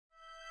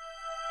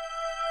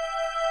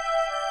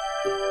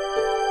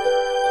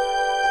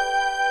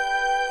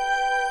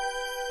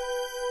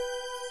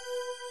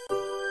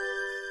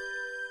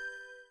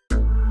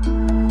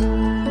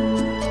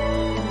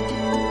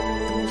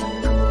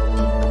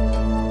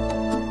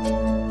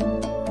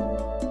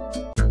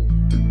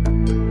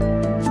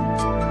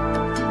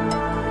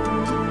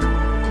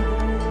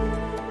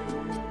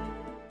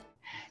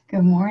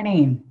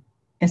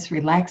It's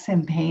Relax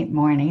and Paint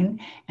morning,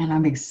 and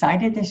I'm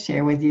excited to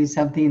share with you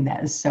something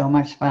that is so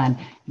much fun.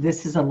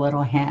 This is a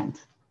little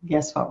hint.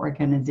 Guess what we're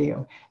going to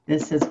do?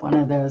 This is one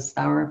of those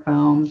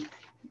styrofoam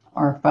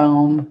or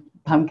foam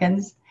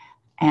pumpkins,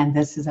 and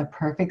this is a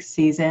perfect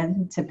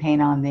season to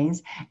paint on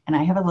these. And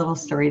I have a little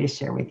story to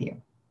share with you.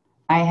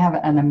 I have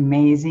an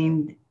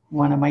amazing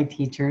one of my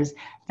teachers,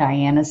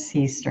 Diana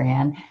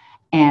Seastrand,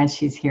 and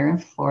she's here in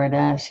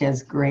Florida. She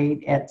has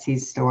great Etsy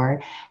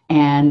store,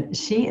 and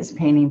she is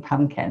painting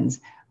pumpkins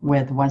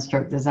with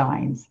one-stroke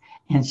designs.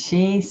 And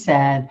she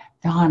said,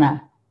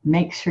 Donna,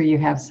 make sure you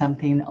have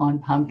something on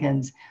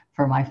pumpkins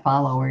for my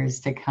followers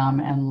to come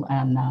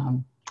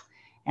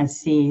and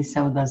see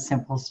some of those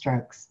simple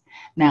strokes.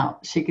 Now,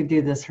 she could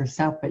do this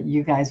herself, but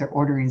you guys are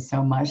ordering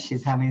so much.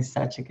 She's having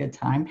such a good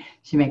time.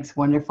 She makes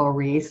wonderful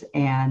wreaths,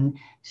 and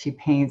she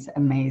paints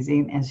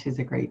amazing, and she's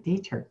a great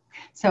teacher.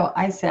 So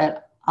I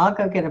said, I'll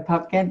go get a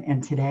pumpkin,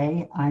 and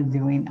today I'm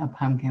doing a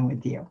pumpkin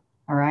with you,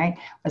 all right?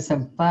 With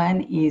some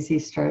fun, easy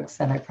strokes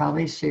that I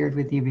probably shared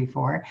with you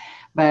before.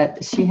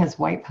 But she has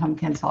white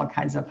pumpkins, all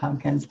kinds of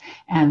pumpkins.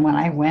 And when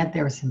I went,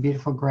 there were some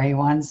beautiful gray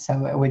ones,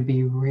 so it would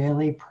be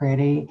really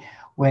pretty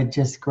with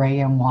just gray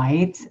and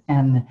white.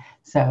 And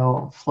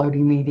so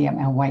floating medium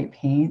and white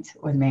paint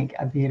would make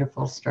a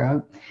beautiful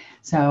stroke.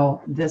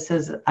 So this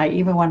is, I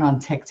even went on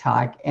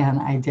TikTok and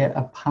I did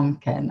a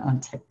pumpkin on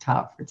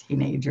TikTok for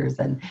teenagers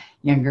and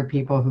younger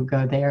people who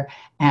go there,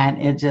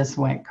 and it just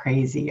went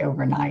crazy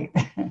overnight.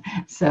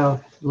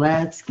 So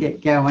let's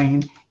get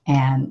going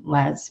and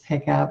let's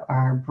pick up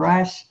our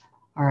brush,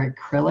 our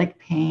acrylic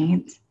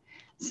paint.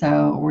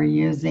 So we're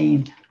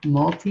using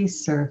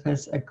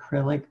multi-surface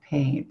acrylic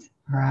paint,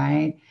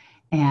 right?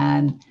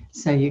 And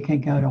so you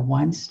can go to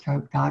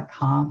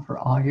onestroke.com for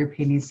all your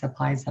painting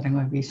supplies that I'm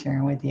going to be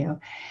sharing with you.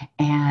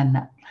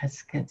 And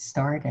let's get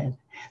started.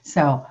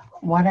 So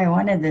what I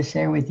wanted to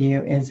share with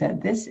you is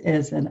that this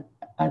is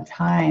a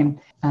time,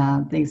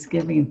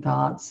 Thanksgiving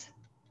thoughts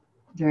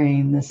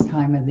during this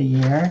time of the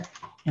year.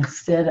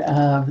 Instead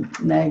of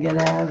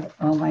negative,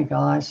 oh my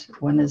gosh,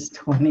 when is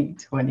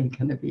 2020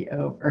 going to be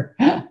over?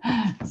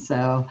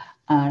 So,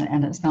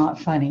 and it's not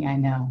funny, I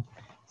know.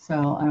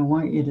 So I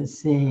want you to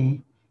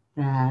see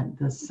that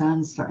the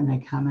sun's starting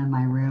to come in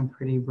my room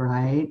pretty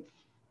bright.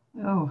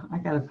 Oh, I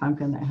got a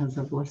pumpkin that has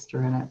a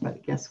blister in it,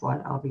 but guess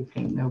what? I'll be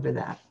painting over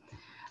that.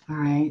 All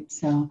right,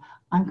 so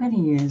I'm going to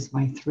use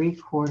my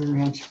 3/4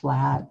 inch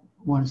flat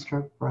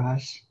one-stroke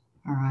brush.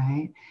 All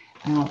right,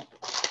 now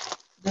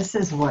this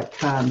is what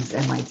comes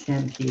in my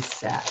 10-piece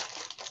set.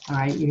 All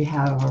right, you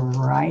have a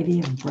variety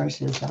of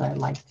brushes that I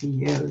like to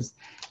use,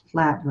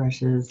 flat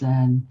brushes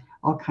and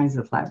all kinds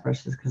of flat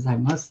brushes because I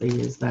mostly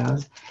use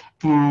those.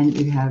 And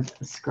you have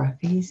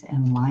scruffies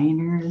and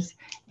liners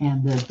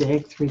and the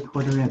big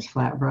 3/4 inch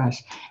flat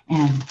brush.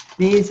 And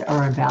these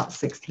are about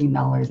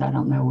 $16. I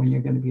don't know when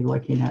you're going to be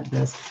looking at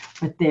this,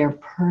 but they're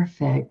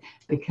perfect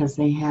because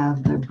they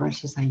have the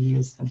brushes I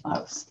use the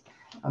most.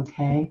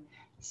 Okay,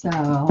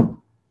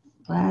 so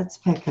let's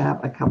pick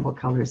up a couple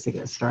colors to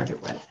get started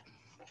with.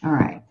 All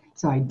right,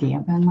 so I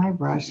dampen my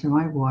brush in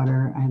my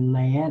water. I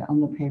lay it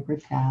on the paper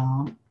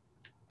towel.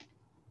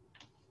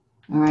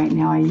 All right,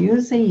 now I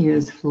usually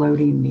use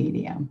floating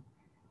medium.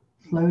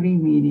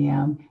 Floating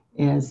medium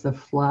is the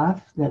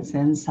fluff that's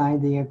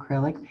inside the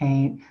acrylic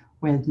paint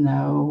with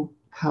no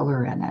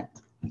color in it.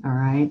 All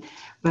right,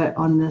 but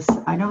on this,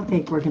 I don't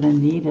think we're going to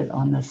need it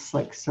on this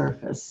slick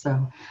surface.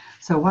 So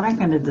what I'm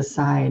going to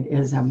decide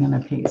is I'm going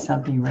to paint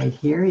something right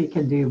here. You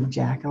can do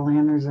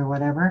jack-o'-lanterns or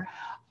whatever,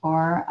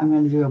 or I'm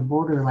going to do a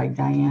border like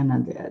Diana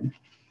did.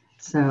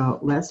 So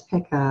let's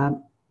pick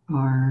up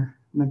our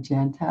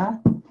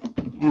magenta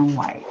and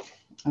white.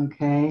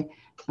 Okay,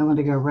 I'm going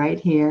to go right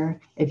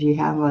here. If you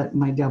have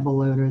my double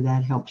loader,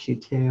 that helps you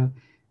too.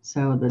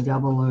 So the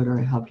double loader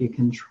will help you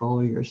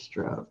control your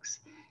strokes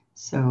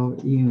so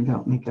you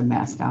don't make a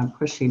mess. Now I'm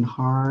pushing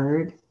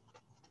hard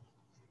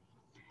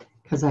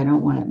because I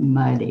don't want it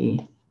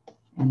muddy,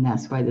 and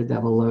that's why the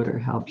double loader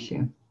helps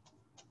you.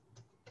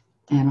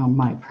 And on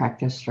my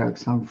practice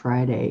strokes on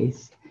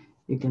Fridays,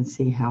 you can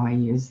see how I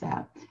use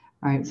that.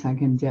 All right, so I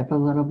can dip a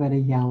little bit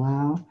of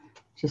yellow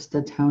just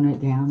to tone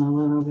it down a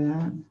little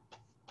bit.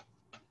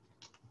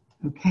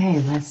 Okay,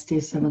 let's do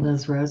some of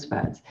those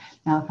rosebuds.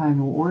 Now, if I'm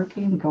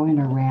going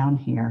around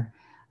here,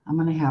 I'm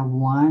going to have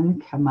one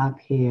come up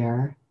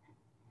here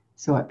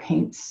so it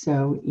paints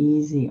so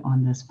easy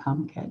on this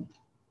pumpkin.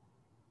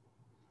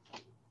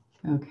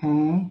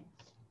 Okay,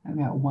 I've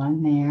got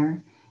one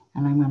there,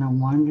 and I'm going to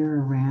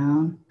wander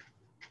around.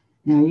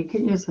 Now, you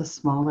can use a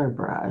smaller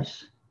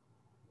brush,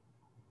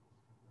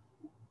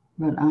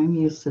 but I'm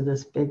used to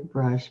this big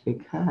brush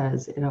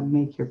because it'll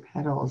make your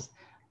petals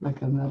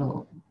look a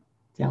little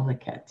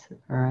delicate.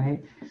 All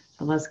right,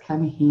 so let's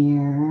come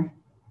here.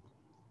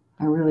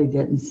 I really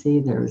didn't see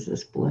there was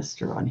this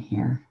blister on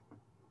here,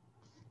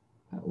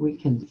 but we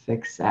can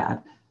fix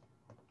that.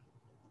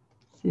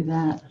 See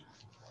that?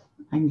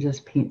 I can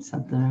just paint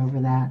something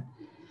over that.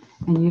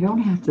 And you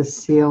don't have to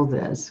seal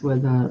this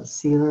with a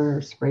sealer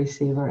or spray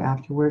sealer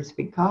afterwards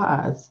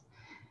because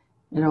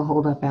It'll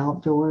hold up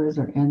outdoors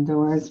or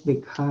indoors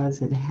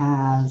because it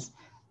has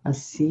a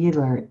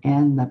sealer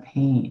in the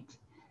paint.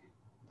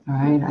 All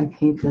right, I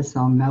paint this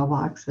on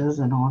mailboxes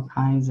and all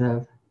kinds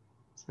of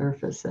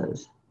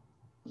surfaces.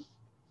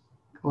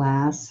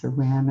 Glass,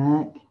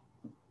 ceramic.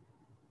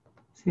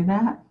 See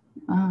that?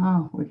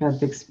 Oh, we got a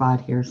big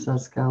spot here, so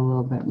let's go a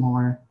little bit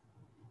more.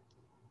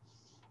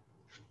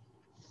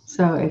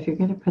 So if you're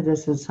going to put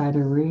this inside a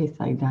wreath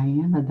like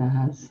Diana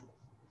does,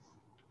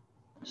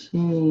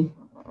 she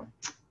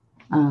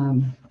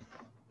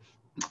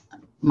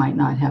might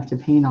not have to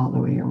paint all the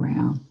way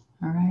around.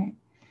 All right,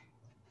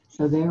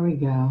 so there we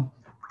go.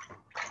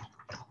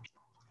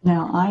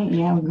 Now I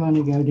am going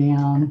to go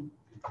down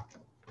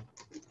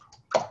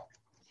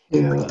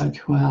to a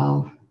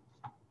 12.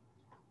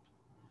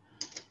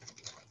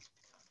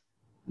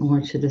 I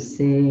want you to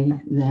see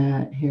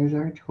that here's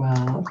our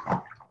 12.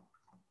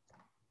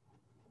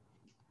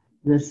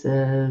 This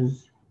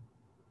is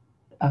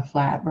a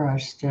flat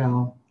brush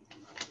still.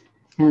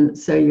 And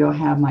so you'll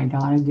have my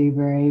Donna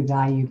Dewberry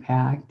value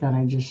pack that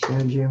I just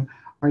showed you,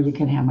 or you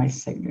can have my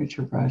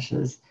signature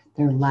brushes.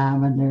 They're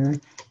lavender,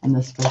 and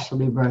the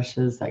specialty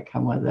brushes that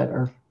come with it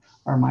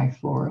are my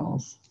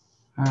florals.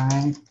 All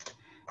right.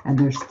 And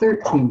there's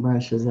 13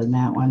 brushes in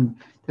that one.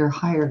 They're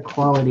higher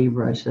quality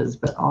brushes,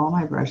 but all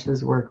my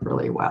brushes work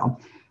really well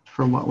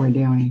for what we're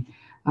doing.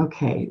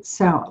 Okay,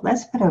 so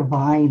let's put a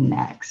vine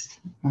next,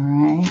 all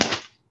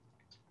right?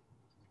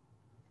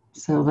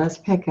 So let's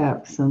pick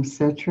up some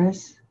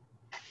citrus.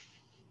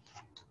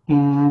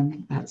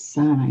 And that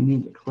sun, I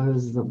need to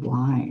close the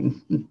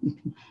blind.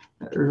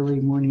 The early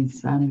morning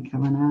sun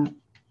coming up.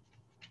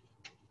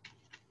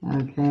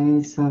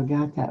 Okay, so I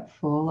got that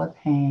full of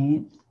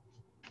paint.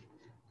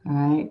 All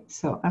right,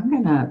 so I'm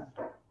gonna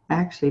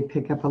actually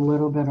pick up a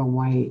little bit of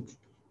white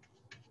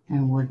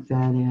and work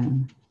that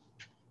in.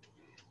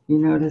 You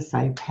notice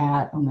I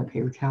pat on the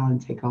paper towel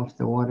and take off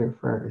the water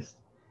first.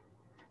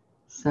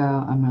 So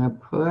I'm gonna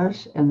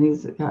push, and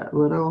these got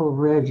little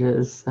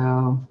ridges,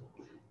 so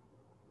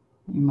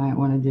you might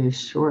wanna do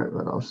short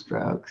little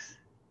strokes,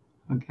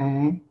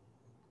 okay?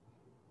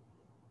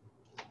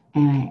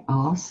 And I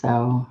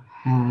also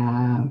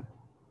have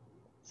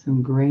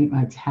some great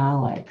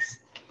metallics.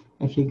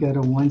 If you go to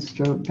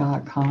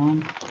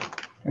onestroke.com,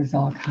 there's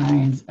all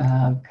kinds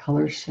of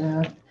color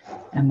shift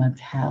and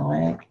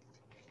metallic.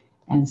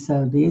 And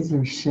so these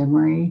are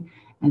shimmery,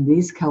 and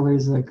these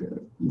colors look,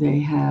 they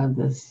have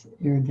this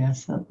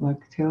iridescent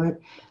look to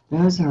it.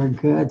 Those are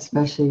good,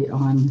 especially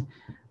on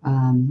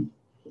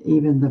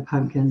even the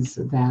pumpkins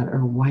that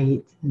are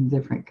white and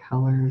different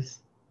colors.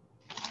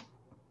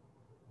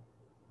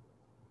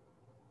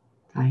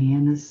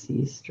 Diana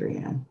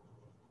Seastrand.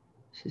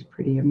 She's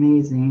pretty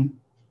amazing.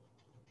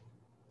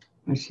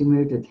 When she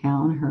moved to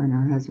town, her and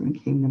her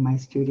husband came to my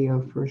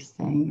studio first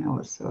thing. I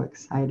was so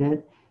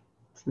excited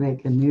to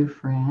make a new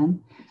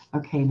friend.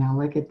 Okay, now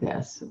look at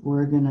this.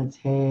 We're gonna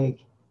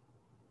take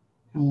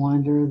and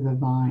wander the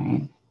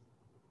vine.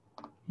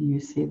 You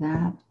see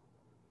that?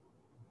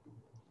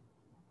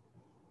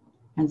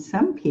 And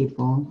some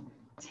people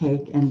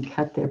take and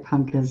cut their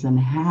pumpkins in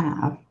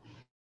half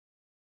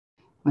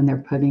when they're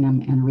putting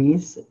them in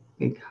wreaths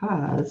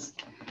because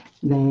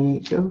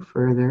they go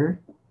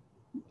further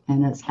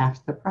and it's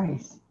half the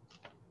price.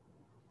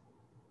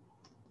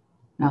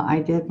 Now I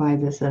did buy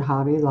this at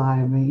Hobby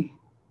Lobby,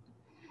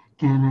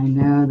 and I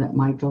know that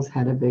Michael's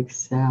had a big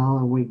sale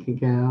a week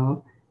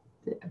ago,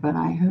 but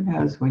who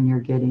knows when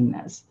you're getting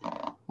this.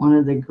 One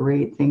of the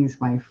great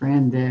things my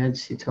friend did,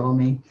 she told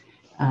me,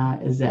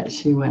 is that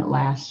she went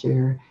last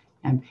year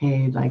and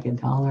paid like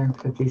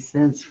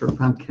 $1.50 for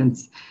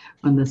pumpkins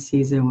when the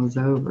season was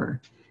over.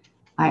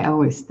 I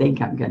always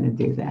think I'm going to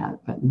do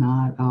that, but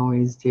not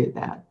always do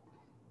that.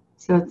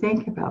 So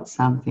think about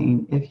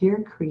something. If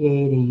you're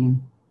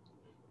creating,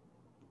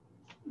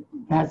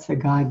 that's a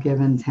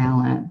God-given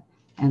talent.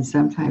 And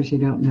sometimes you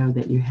don't know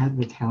that you have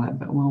the talent,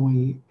 but when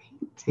we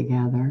paint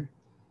together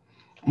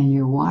and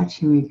you're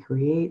watching me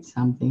create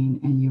something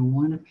and you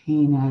want to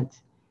paint it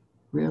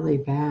really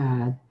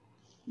bad,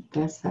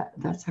 that's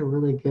a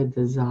really good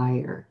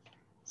desire.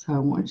 So I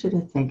want you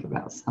to think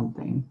about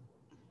something.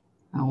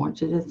 I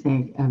want you to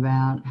think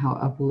about how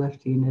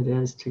uplifting it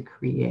is to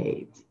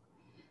create.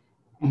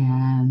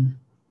 And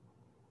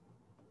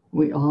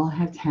we all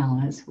have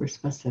talents. We're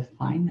supposed to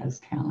find those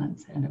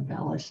talents and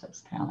embellish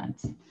those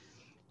talents.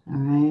 All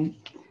right.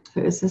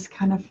 So is this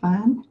kind of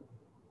fun?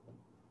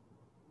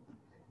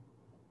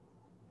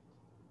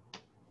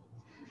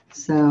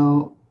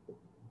 So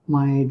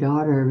my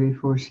daughter,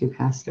 before she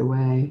passed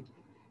away,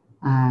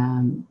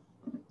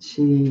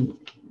 she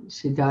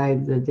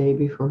died the day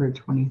before her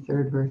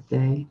 23rd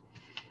birthday.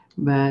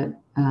 But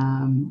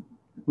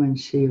when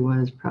she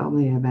was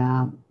probably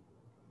about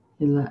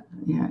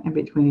in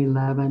between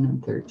 11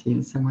 and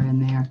 13, somewhere in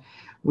there,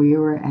 we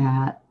were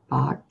at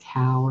Bach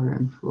Tower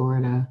in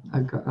Florida,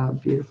 a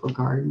beautiful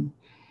garden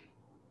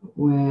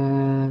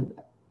with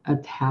a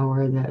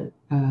tower that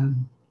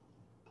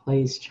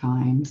plays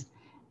chimes.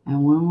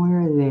 And when we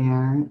were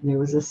there, there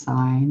was a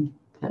sign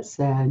that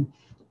said,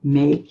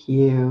 "Make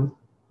you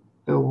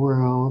the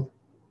world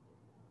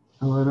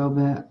a little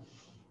bit,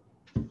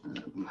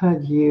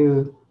 put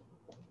you,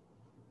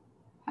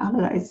 how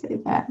did I say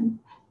that?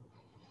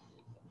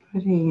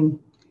 Putting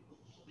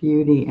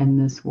beauty in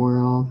this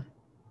world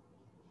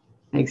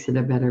makes it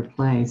a better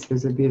place.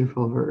 There's a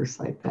beautiful verse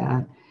like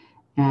that.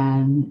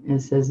 And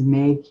it says,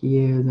 make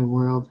you the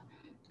world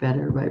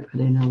better by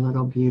putting a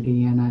little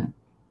beauty in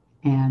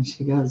it. And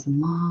she goes,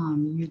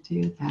 Mom, you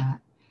do that.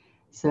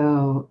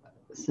 So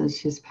since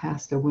she's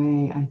passed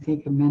away, I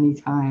think of many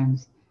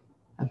times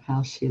of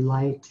how she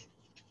liked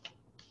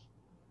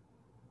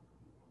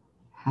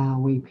how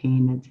we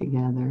painted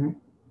together.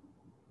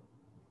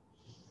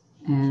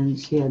 And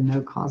she had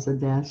no cause of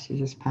death. She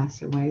just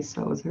passed away.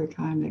 So it was her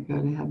time to go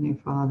to Heavenly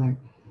Father.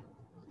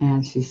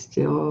 And she's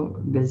still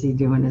busy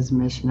doing his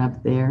mission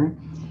up there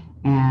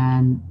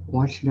and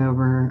watching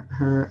over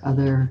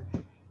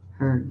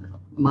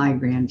my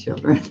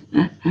grandchildren.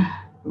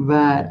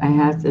 But I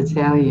have to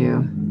tell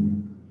you,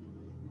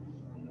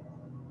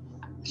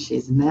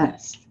 she's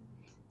missed.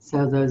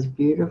 So those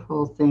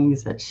beautiful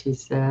things that she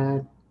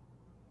said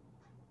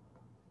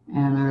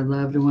and our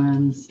loved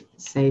ones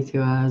say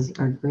to us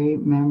are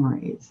great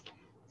memories.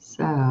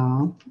 So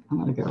I'm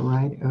going to go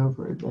right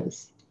over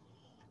this.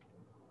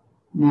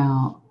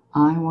 Now,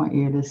 I want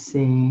you to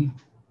see,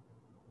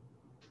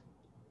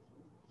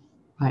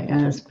 by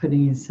us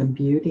putting some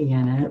beauty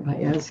in it, by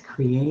us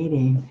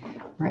creating,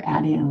 we're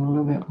adding a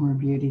little bit more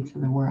beauty to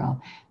the world.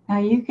 Now,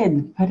 you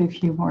could put a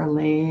few more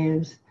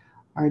leaves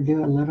or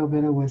do a little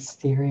bit of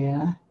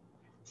wisteria.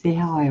 See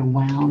how I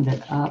wound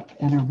it up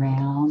and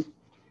around,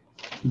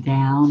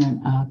 down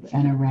and up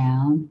and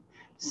around.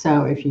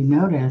 So if you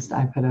noticed,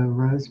 I put a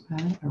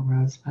rosebud.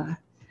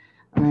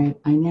 All right,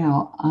 I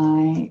know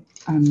I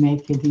am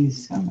making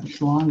these so much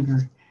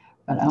longer,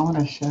 but I want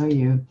to show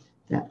you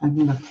that I'm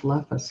going to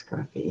fluff a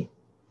scruffy.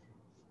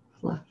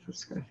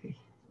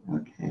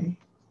 Okay.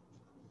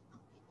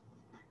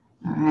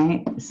 All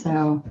right,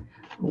 so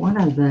one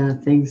of the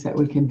things that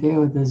we can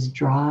do with this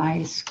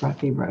dry,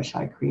 scruffy brush,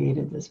 I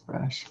created this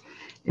brush,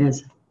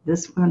 is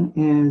this one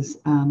is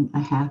a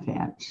 1/2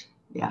 inch.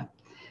 Yeah,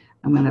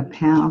 I'm going to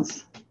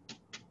pounce.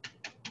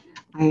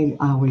 I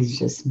always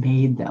just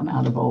made them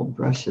out of old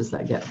brushes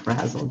that get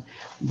frazzled,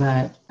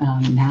 but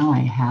now I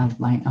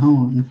have my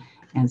own,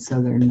 and so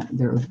they're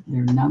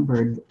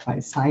numbered by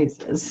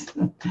sizes.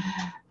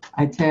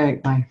 I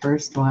took, my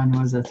first one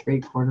was a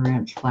 3/4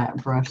 inch flat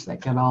brush that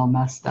got all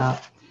messed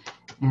up,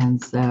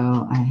 and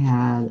so I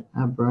had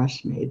a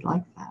brush made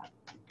like that.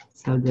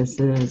 So this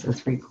is a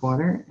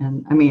 3/4,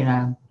 and I mean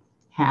a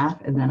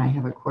 1/2, and then I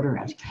have a 1/4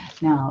 inch.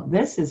 Now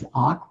this is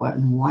aqua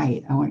and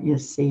white. I want you to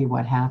see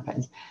what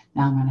happens.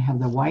 Now I'm going to have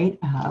the white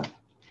up,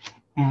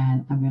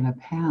 and I'm going to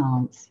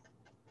pounce.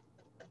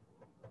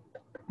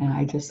 And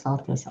I just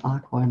thought this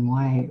aqua and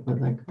white would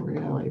look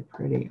really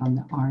pretty on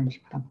the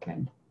orange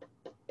pumpkin.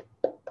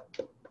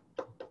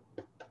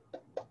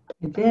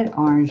 I did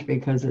orange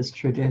because it's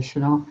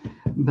traditional,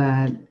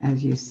 but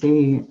as you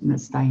see,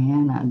 Miss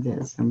Diana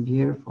did some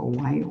beautiful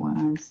white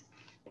ones,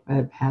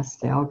 but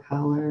pastel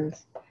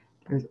colors.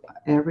 There's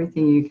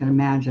everything you can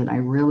imagine. I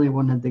really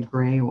wanted the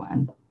gray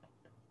one,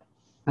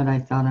 but I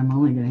thought I'm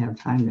only going to have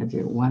time to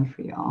do one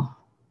for y'all.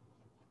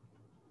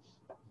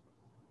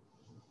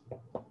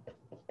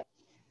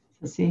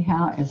 So see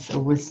how it's a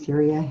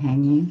wisteria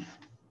hanging,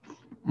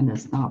 and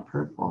it's not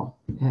purple.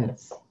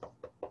 It's,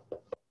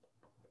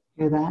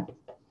 hear that?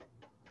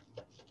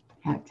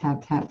 Tap,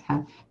 tap, tap,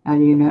 tap. Now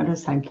you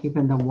notice I'm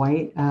keeping the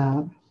white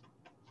up,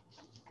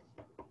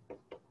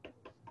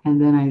 and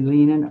then I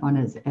lean it on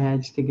its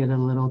edge to get a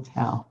little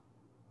tail.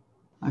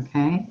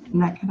 Okay, isn't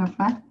that kind of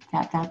fun?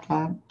 Tap, tap,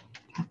 tap,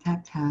 tap,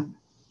 tap, tap.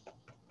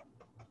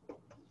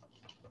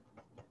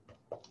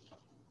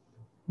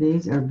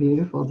 These are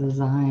beautiful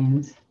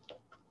designs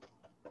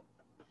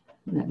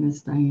that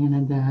Miss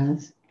Diana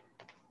does.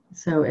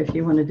 So if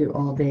you want to do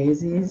all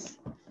daisies,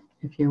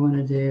 if you want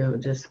to do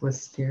just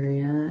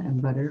wisteria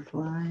and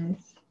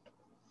butterflies.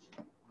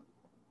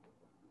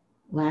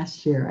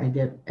 Last year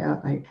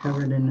I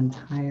covered an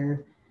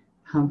entire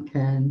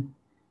pumpkin,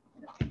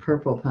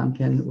 purple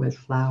pumpkin with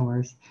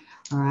flowers.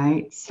 All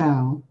right,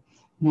 so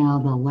now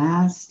the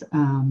last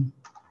thing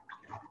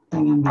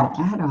I'm going to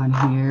add on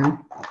here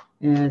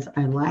is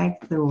I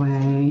like the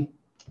way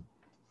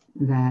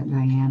that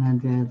Diana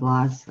did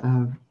lots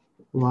of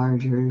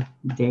larger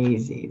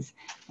daisies.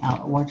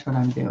 Now watch what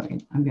I'm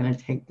doing. I'm going to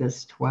take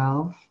this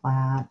 12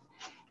 flat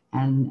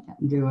and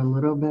do a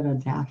little bit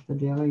of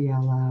daffodil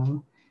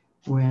yellow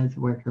with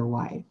wicker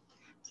white.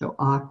 So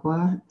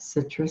aqua,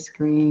 citrus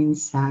green,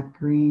 sap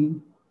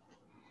green.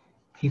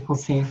 People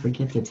say I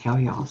forget to tell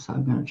y'all, so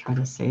I'm going to try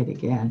to say it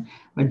again.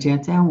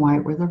 Magenta and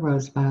white were the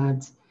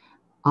rosebuds.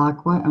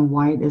 Aqua and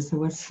white is the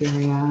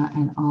wisteria,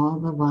 and all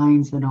the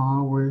vines and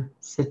all were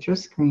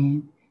citrus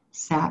green,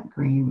 sap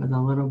green with a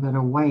little bit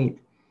of white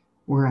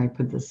where I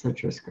put the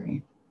citrus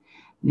green.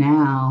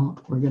 Now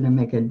we're going to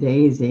make a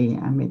daisy.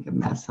 I make a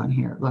mess on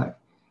here. Look,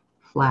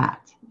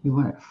 flat. You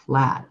want it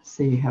flat,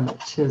 so you have a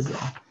chisel.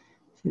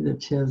 See the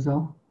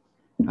chisel?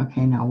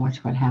 Okay, now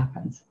watch what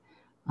happens.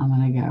 I'm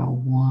going to go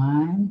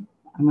 1.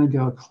 I'm going to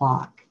do a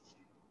clock.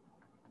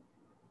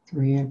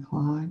 3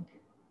 o'clock,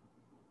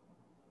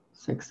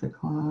 6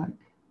 o'clock,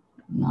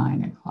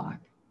 9 o'clock.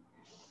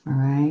 All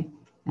right.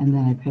 And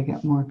then I pick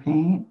up more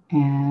paint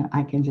and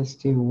I can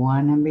just do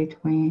 1 in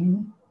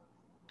between.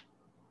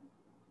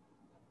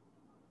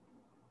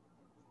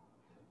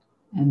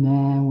 And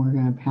then we're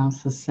going to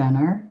pounce the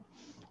center,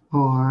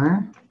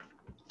 or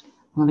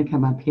I'm going to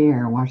come up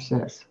here. Watch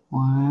this.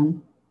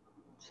 1,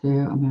 2.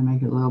 I'm going to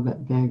make it a little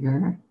bit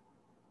bigger.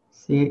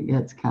 See, it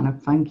gets kind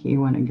of funky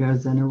when it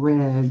goes in a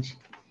ridge.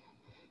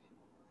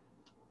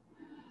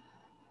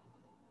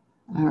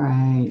 All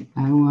right.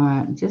 I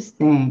want, just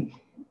think,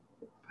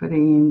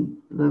 putting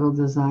little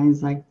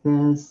designs like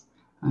this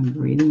on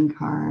greeting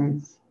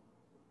cards.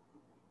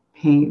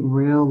 Paint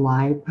real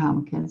live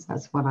pumpkins.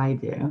 That's what I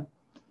do.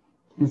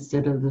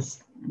 Instead of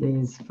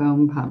these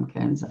foam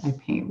pumpkins, I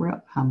paint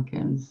real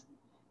pumpkins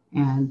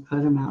and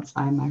put them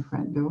outside my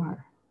front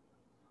door.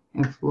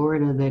 In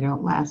Florida, they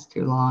don't last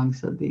too long,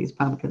 so these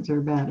pumpkins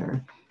are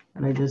better.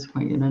 But I just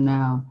want you to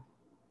know,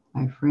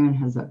 my friend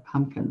has a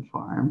pumpkin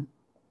farm,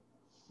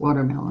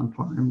 watermelon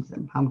farms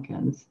and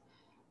pumpkins.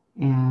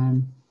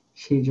 And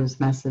she just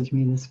messaged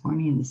me this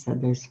morning and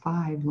said there's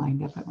 5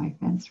 lined up at my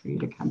fence for you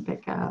to come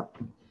pick up.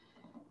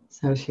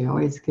 So she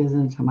always gives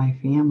them to my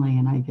family,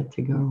 and I get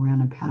to go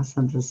around and pass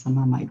them to some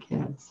of my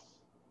kids.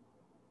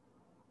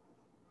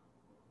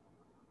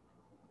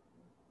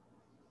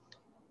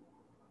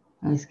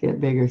 Let's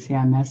get bigger. See,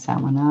 I messed that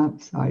one up,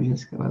 so I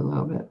just go a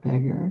little bit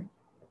bigger.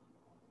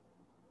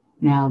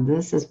 Now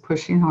this is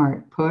pushing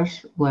hard.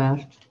 Push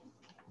left,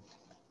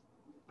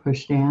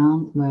 push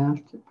down,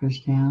 left, push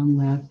down,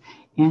 left.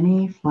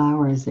 Any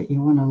flowers that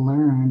you want to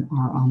learn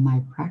are on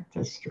my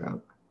practice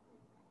stroke.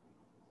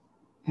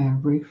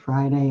 Every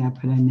Friday I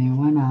put a new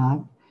one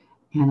up,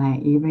 and I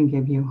even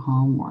give you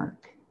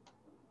homework.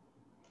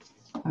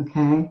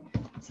 Okay,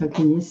 so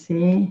can you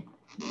see?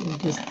 It's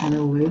just kind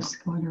of loose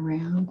going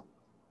around.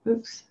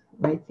 Oops,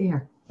 right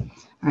there. All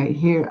right,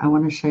 here I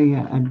want to show you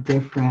a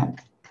different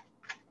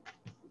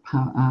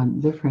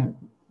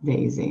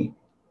daisy.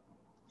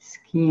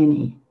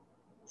 Skinny,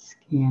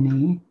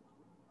 skinny,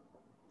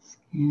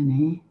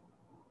 skinny.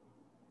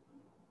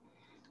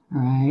 All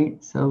right,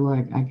 so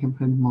look, I can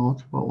put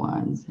multiple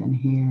ones in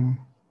here.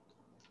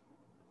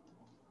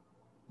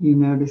 You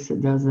notice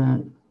it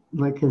doesn't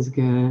look as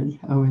good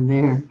over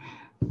there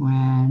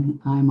when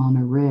I'm on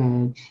a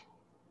ridge.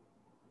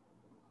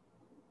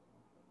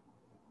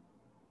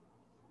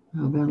 A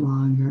little bit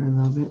longer, a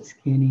little bit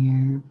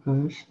skinnier.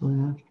 Push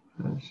left,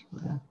 push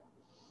left.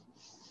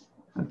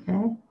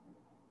 Okay?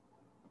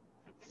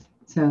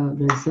 So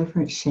there's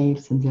different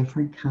shapes and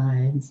different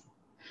kinds.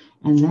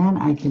 And then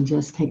I can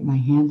just take my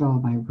handle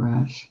of my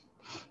brush,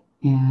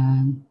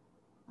 and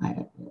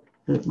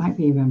it might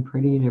be even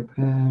pretty to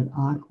put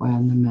aqua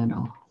in the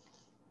middle.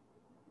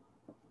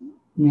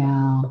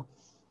 Now,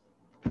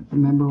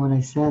 remember what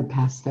I said,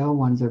 pastel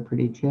ones are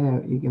pretty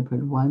too. You can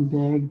put one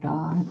big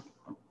dot,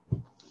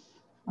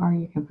 or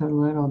you can put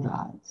little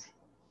dots.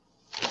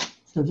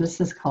 So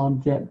this is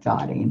called dip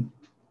dotting.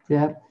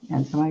 Dip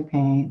into my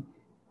paint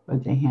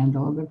with the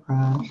handle of the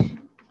brush,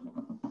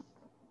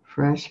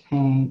 fresh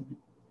paint,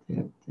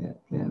 dip, dip,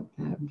 dip,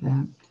 dip,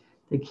 dip.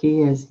 The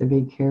key is to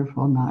be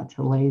careful not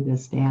to lay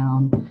this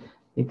down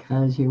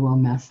because you will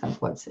mess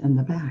up what's in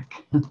the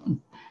back.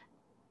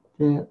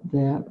 Dip,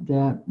 dip,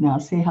 dip. Now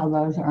see how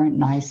those aren't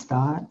nice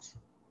dots?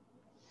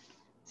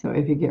 So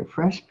if you get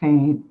fresh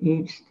paint,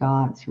 each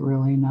dot's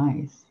really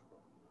nice.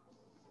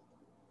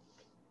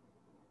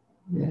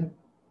 Dip,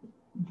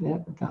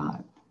 dip,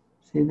 dot.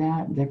 See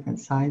that? Different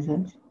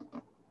sizes.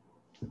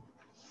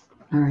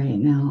 All right,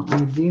 now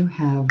I do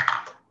have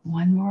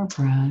one more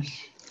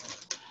brush.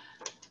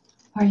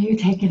 Are you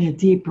taking a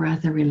deep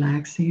breath and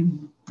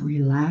relaxing?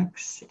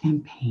 Relax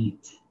and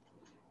paint.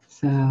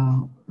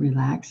 So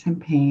relax and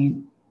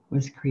paint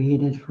was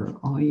created for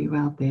all you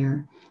out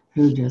there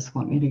who just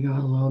want me to go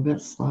a little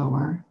bit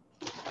slower,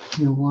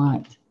 who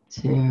want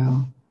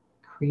to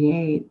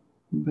create,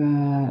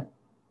 but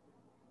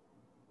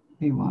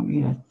they want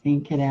me to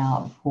think it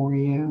out for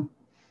you.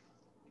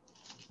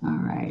 All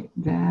right,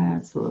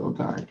 that's a little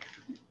dark.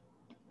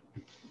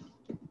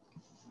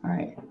 All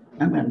right,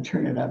 I'm going to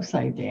turn it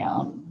upside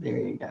down. There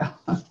you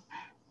go.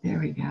 There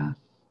we go.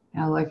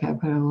 Now look, I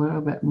put a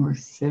little bit more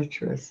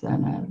citrus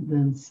in it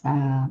than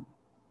sap.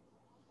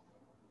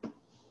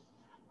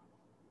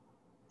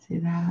 See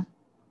that?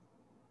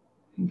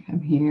 And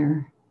come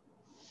here.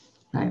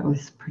 That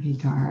was pretty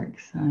dark,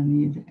 so I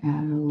need to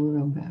add a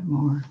little bit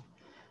more.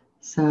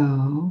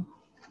 So,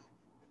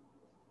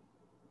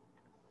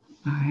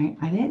 all right,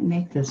 I didn't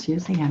make this.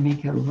 Usually I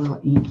make it a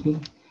little inky.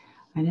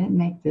 I didn't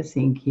make this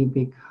inky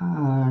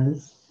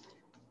because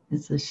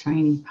it's a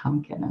shiny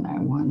pumpkin and I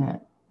want it.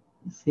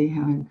 See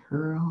how I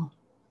curl?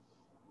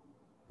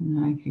 And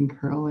then I can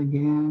curl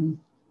again.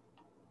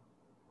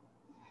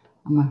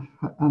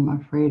 I'm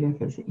afraid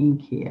if it's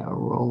inky, it'll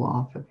roll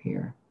off of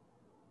here.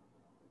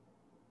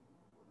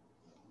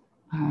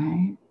 All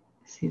right,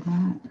 see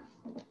that?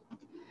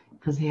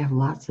 Because they have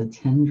lots of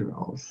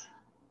tendrils.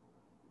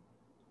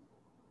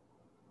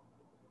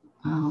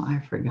 Oh, I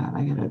forgot.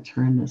 I gotta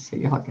turn this so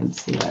y'all can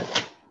see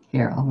it.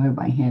 Here, I'll move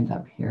my hand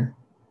up here.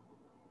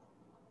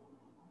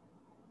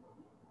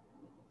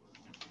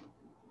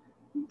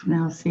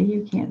 Now, see,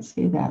 you can't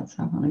see that,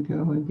 so I'm gonna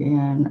go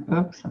again.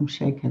 Oops, I'm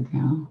shaking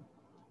now.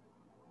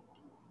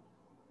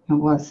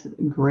 And what's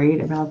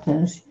great about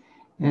this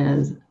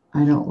is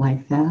I don't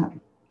like that.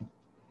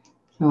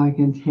 So I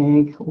can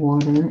take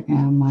water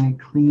and my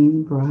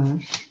clean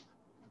brush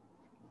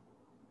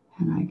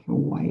and I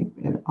can wipe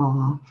it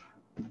off.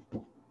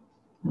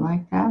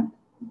 Like that,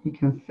 you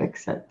can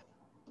fix it.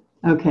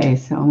 Okay,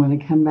 so I'm going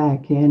to come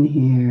back in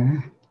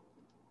here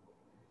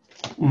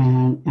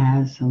and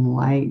add some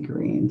light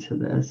green to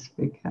this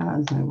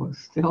because I was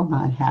still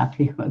not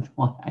happy with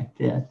what I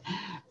did.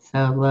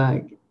 So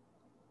look,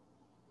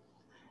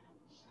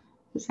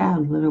 just add a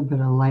little bit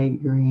of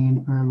light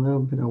green or a little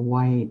bit of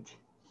white.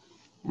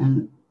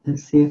 And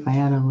let's see if I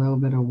add a little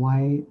bit of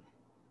white.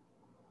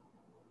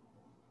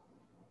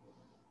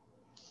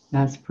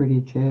 That's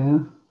pretty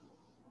too.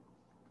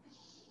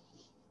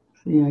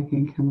 See, I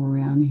can come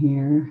around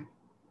here.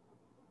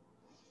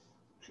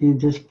 So you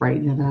just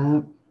brighten it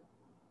up.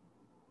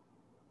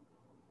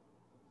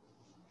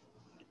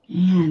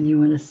 And you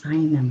want to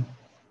sign them.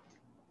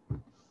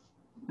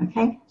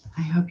 Okay,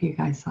 I hope you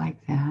guys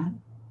like that.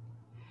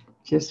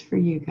 Just for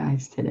you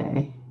guys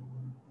today.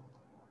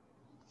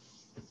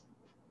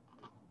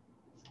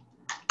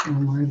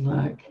 One more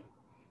look.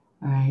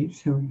 All right,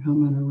 so we're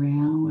coming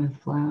around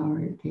with flower,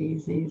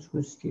 daisies,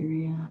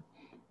 wisteria,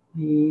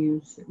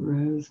 leaves,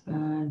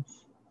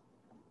 rosebuds,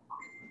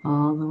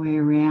 all the way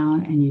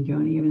around, and you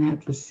don't even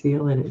have to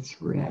seal it,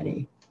 it's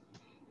ready.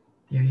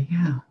 There you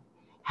go.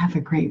 Have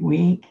a great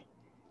week.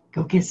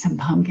 Go get some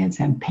pumpkins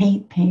and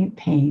paint, paint,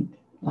 paint.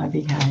 Love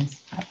you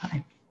guys.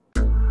 Bye-bye.